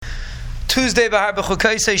Tuesday, Bahar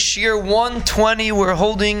B'Chukaisei, Shir 120, we're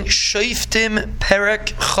holding Shoftim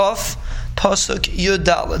Perek Chaf, Pasuk Yud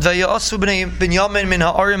Daled. Vayasu b'nei Binyamin min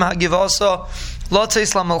ha'arim ha'givasa,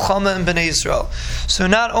 Lotzeis la'malchama and b'nei Yisrael. So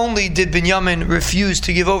not only did Binyamin refuse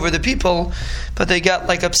to give over the people, but they got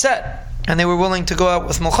upset, and they were willing to go out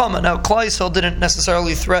with Mulchama. Now, Klal Yisrael didn't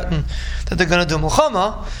necessarily threaten that they're going to do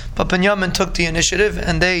Mulchama, but Binyamin took the initiative,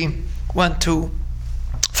 and they went to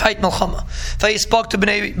fight Mulchama. Vayispak to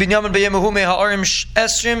Bnei Binyamin b'yemahu me'ha'arim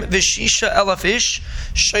esrim v'shisha elaf ish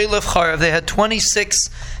sheilef charav. They had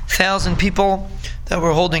 26,000 people that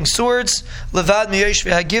were holding swords. Levad mi'yesh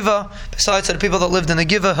v'hagiva. Besides the people that lived in the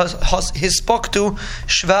Giva, hispaktu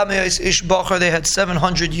shva me'yis ish bachar. They had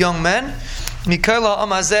 700 young men. Mikala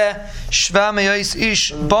amazeh shva me'yis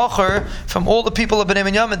ish bachar. From all the people of Bnei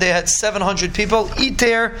Binyamin, they had 700 people.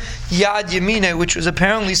 Iter yad yemine, which was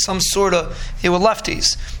apparently some sort of, they were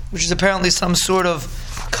lefties, which is apparently some sort of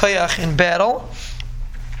kayach in battle.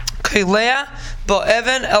 Kailea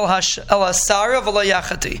ba'even el hasara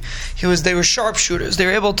v'layachati. They were sharpshooters. They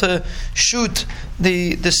were able to shoot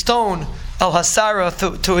the stone el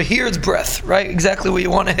hasara to a hair's breadth, right? Exactly where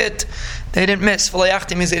you want to hit. They didn't miss.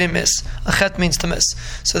 V'layachati means they didn't miss. Achet means to miss.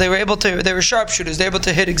 So they were sharpshooters. They were able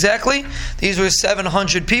to hit exactly. These were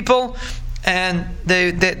 700 people, and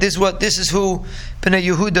this is who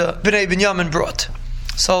Bnei Binyamin brought.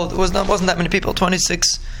 So it wasn't that many people.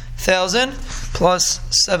 26,000 plus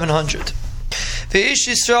 700. V'ish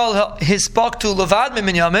Yisrael hispaktu levad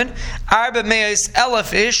Binyamin arba me'is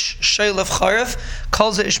elef ish sheilef charav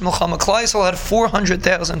kol ze ish milchama. Klal Yisrael had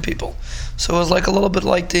 400,000 people. So it was a little bit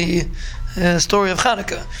like the story of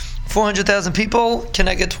Hanukkah. 400,000 people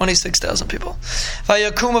connected 26,000 people.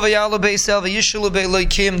 Vayakum vayalu beisel vayishulu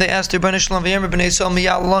beilokim. They asked their Bnei Shalom v'yemer bnei Yisrael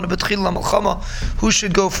miyalon betchila malchama. Who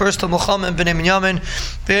should go first to Mulchama and Bnei Binyamin?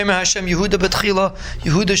 V'yemer Hashem Yehuda betchila.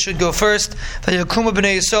 Yehuda should go first. Vayakum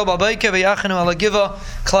bnei Yisrael b'abayke v'yachanu ala Giva.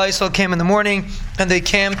 Klal Yisrael came in the morning and they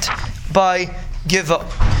camped by Giva.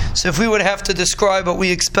 So if we would have to describe what we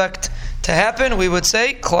expect to happen, we would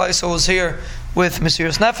say Klal Yisrael was here with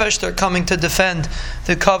Mesiras Nefesh. They're coming to defend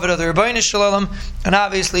the covet of the Rebbeinu Shalom, and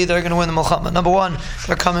obviously they're going to win the Mulchama. Number one,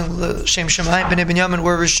 they're coming with Shem Shemayim. Bnei Binyamin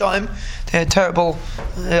were Rishaim. They had terrible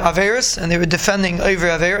Averis, and they were defending over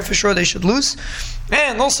Avera. For sure they should lose.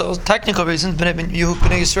 And also, technical reasons, Bnei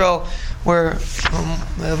Yisrael were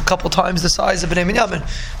a couple times the size of Bnei Binyamin.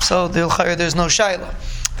 So there's no Shaila.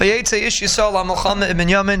 Vayetze ish Yisrael ha-Mulchama ibn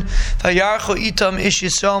Binyamin vayarchu itam ish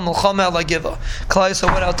Yisrael Mulchama ala Giva. Klal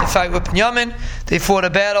Yisrael went out to fight with Binyamin. They fought a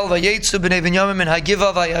battle. Vayetzu b'nei Binyamin min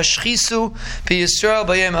ha-Giva vayashchisu b'Yisrael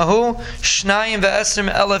b'yem ahu shnayim v'esrim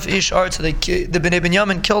elef ish art. So the Bnei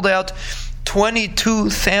Binyamin killed out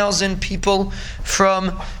 22,000 people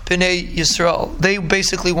from Bnei Yisrael. They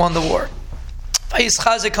basically won the war. Klal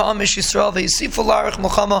Yisrael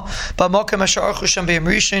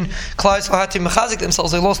had to mechazik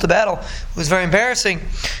themselves. They lost the battle. It was very embarrassing.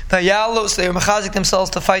 So they were mechazik themselves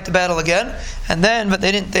to fight the battle again, but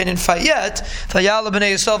they didn't fight yet. They cried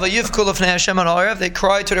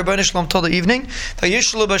to their Rebbeinu Shalom till the evening.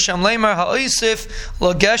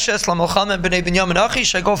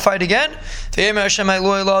 Should I go fight again?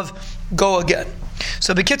 Go again.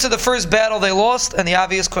 So B'kitzur, the first battle they lost, and the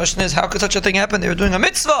obvious question is, how could such a thing happen? They were doing a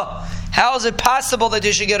mitzvah. How is it possible that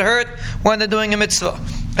they should get hurt when they're doing a mitzvah?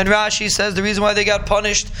 And Rashi says the reason why they got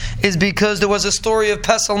punished is because there was a story of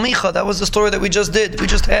Pesel Micha. That was the story that we just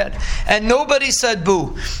had. And nobody said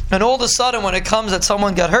boo. And all of a sudden, when it comes that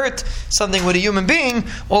someone got hurt, something with a human being,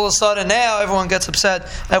 all of a sudden now everyone gets upset,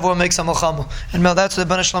 everyone makes a Mulchama. And that's what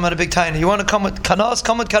the Bnei Shalom had a big time. You want to come with Kanos?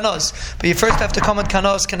 Come with Kanos. But you first have to come with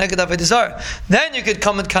Kanos, Keneged Avodah Zarah. Then you could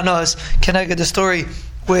come with Kanos, Keneged the story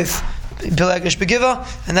with Pelagish Begiva,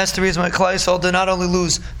 and that's the reason why Klal Yisrael did not only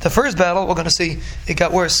lose the first battle, we're going to see it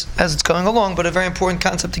got worse as it's going along, but a very important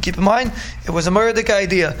concept to keep in mind. It was a murdic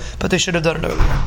idea, but they should have done it earlier.